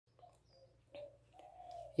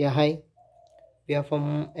Yeah, hi. We are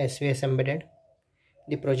from svsembedded.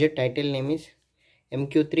 The project title name is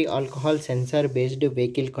MQ-3 alcohol sensor based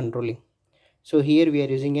vehicle controlling. So here we are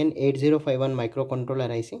using an 8051 microcontroller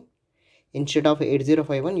IC. Instead of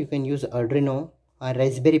 8051, you can use Arduino or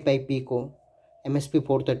Raspberry Pi Pico,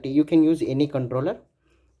 MSP430. You can use any controller.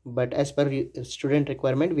 But as per student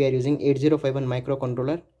requirement, we are using 8051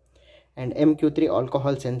 microcontroller and MQ-3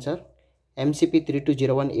 alcohol sensor,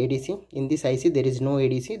 MCP3201 ADC. In this IC there is no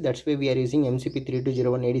ADC, that's why we are using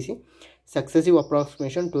MCP3201 ADC. Successive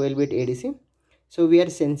approximation 12-bit ADC. So we are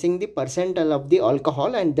sensing the percentile of the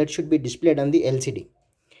alcohol and that should be displayed on the LCD.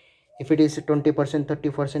 If it is 20%,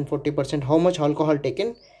 30%, 40%, how much alcohol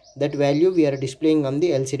taken, that value we are displaying on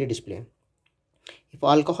the LCD display. If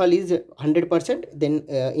alcohol is 100%, then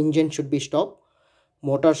engine should be stopped,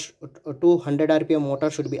 motor to 100 rpm motor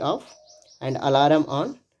should be off, and alarm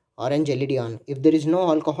on, orange LED on. If there is no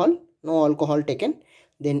alcohol taken,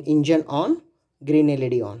 then engine on, green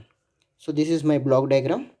LED on. So this is my block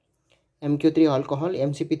diagram. MQ3 alcohol,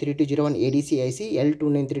 MCP3201 ADC IC,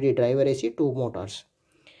 L293D driver IC, 2 motors.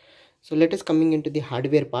 So let us coming into the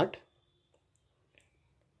hardware part.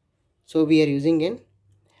 So we are using an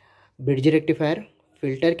bridge rectifier,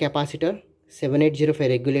 filter capacitor, 7805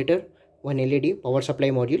 regulator, 1 LED, power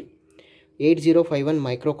supply module, 8051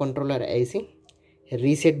 microcontroller IC,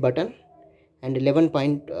 reset button, and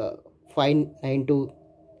 11.592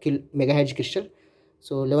 megahertz crystal.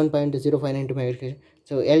 So 11.0592 megahertz crystal.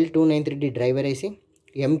 So L293D driver IC,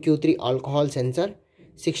 MQ3 alcohol sensor,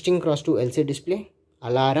 16x2 LCD display,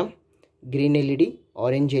 alarm, green LED,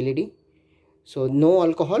 orange LED. So no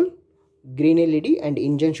alcohol, green LED and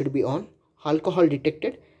engine should be on. Alcohol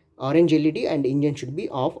detected, orange LED and engine should be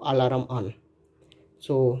off, alarm on.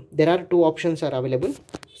 So there are two options are available.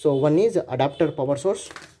 So one is adapter power source.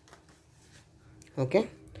 Okay,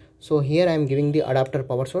 so here I am giving the adapter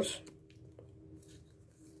power source.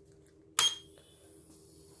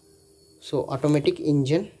 So automatic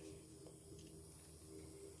engine,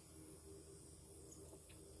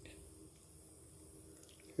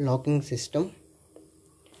 locking system,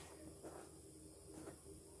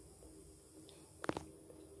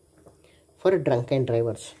 for drunken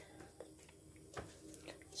drivers.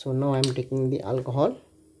 So now I am taking the alcohol.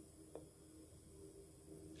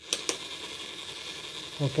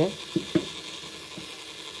 Okay,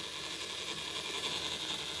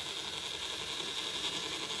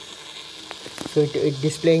 so it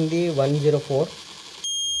displaying the 104,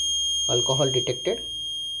 alcohol detected,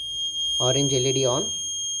 orange LED on,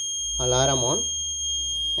 alarm on,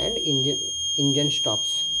 and engine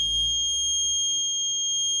stops.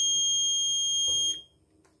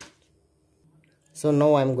 So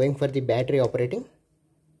now I am going for the battery operating,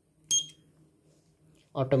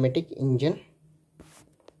 automatic engine,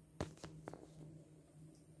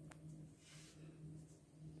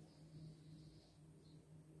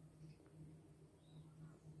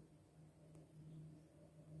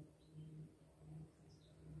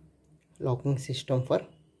 locking system for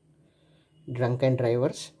drunken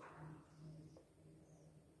drivers.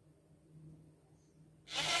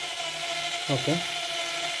 Okay,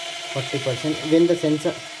 40% when the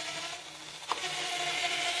sensor.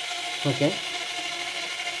 Okay,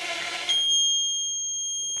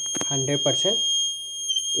 100%,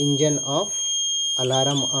 engine off,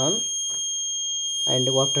 alarm on, and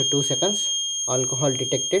after 2 seconds alcohol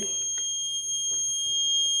detected,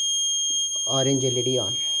 orange LED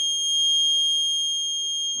on.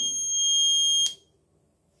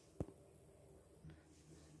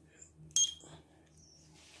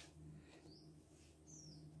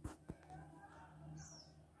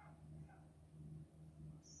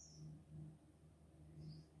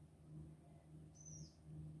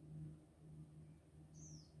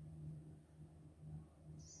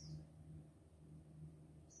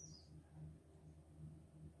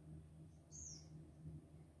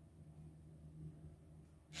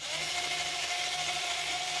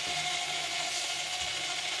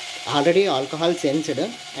 Already alcohol sensed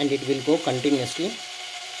and it will go continuously.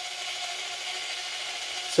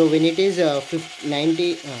 So when it is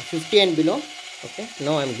 50 and below, okay,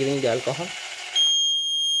 now I am giving the alcohol.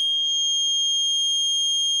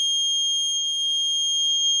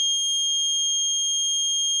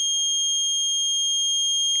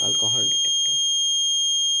 Alcohol detected.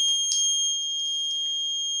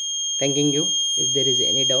 Thanking you. If there is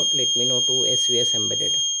any doubt, let me know to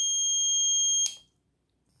svsembedded.